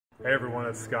Hey everyone,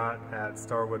 it's Scott at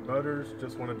Starwood Motors.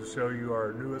 Just wanted to show you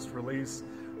our newest release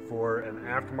for an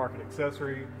aftermarket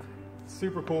accessory.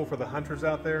 Super cool for the hunters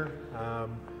out there.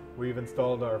 We've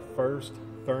installed our first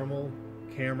thermal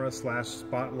camera slash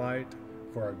spotlight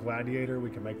for our Gladiator.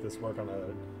 We can make this work on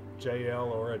a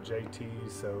JL or a JT,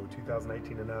 so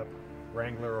 2018 and up,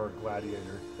 Wrangler or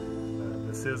Gladiator.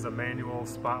 This is a manual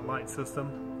spotlight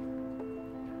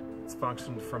system. It's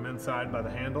functioned from inside by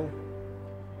the handle.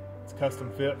 It's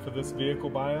custom fit for this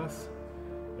vehicle by us.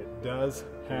 It does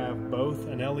have both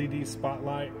an LED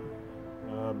spotlight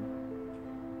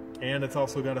and it's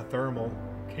also got a thermal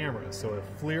camera. So a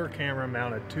FLIR camera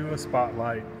mounted to a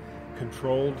spotlight,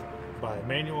 controlled by a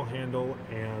manual handle,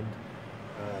 and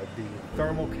the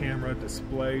thermal camera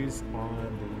displays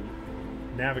on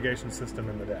the navigation system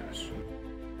in the dash.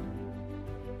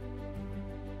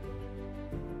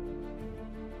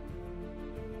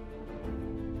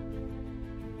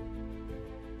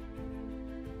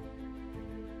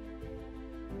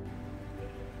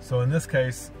 So in this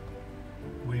case,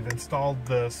 we've installed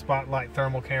the spotlight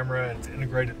thermal camera, and it's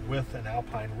integrated with an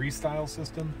Alpine Restyle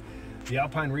system. The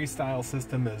Alpine Restyle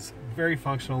system is very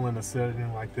functional in a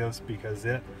setting like this because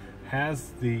it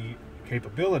has the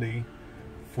capability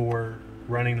for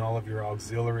running all of your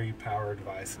auxiliary power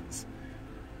devices.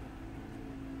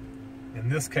 In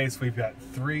this case, we've got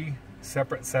 3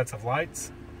 separate sets of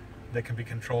lights that can be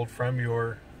controlled from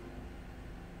your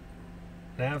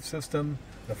nav system.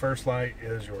 The first light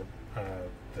is your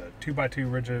the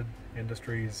 2x2 Rigid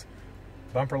Industries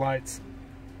bumper lights.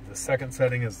 The second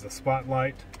setting is the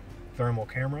spotlight thermal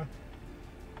camera.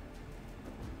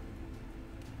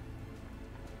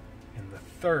 And the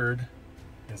third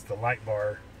is the light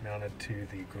bar mounted to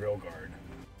the grill guard.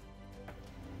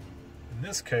 In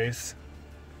this case,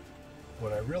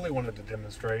 what I really wanted to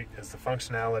demonstrate is the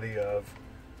functionality of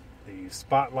the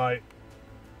spotlight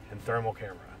and thermal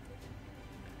camera.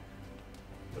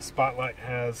 The spotlight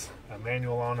has a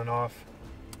manual on and off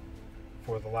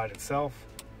for the light itself,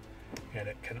 and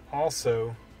it can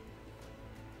also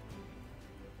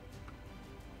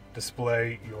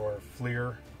display your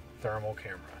FLIR thermal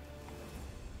camera.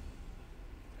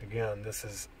 Again, this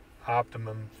is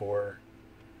optimum for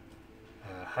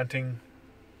hunting,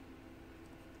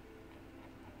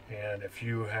 and if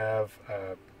you have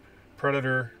a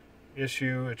predator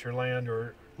issue at your land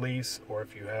or lease, or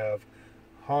if you have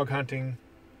hog hunting,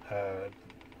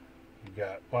 you've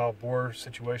got wild boar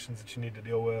situations that you need to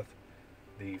deal with,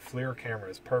 the FLIR camera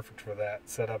is perfect for that.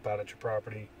 Set up out at your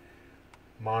property,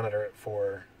 monitor it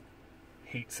for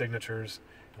heat signatures,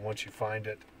 and once you find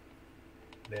it,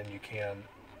 then you can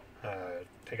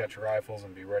take out your rifles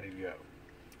and be ready to go.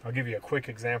 I'll give you a quick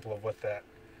example of what that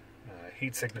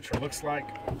heat signature looks like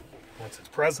once it's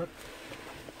present.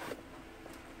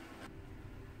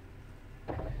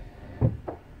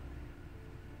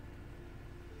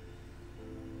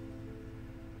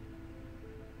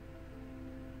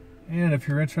 And if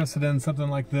you're interested in something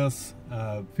like this,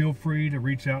 feel free to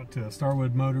reach out to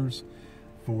Starwood Motors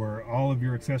for all of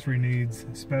your accessory needs,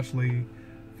 especially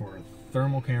for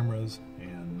thermal cameras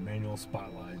and manual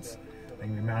spotlights. They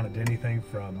can be mounted to anything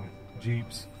from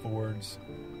Jeeps, Fords,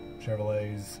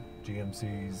 Chevrolets,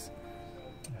 GMCs,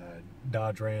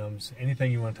 Dodge Rams,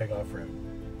 anything you want to take off-road.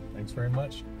 Thanks very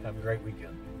much. Have a great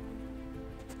weekend.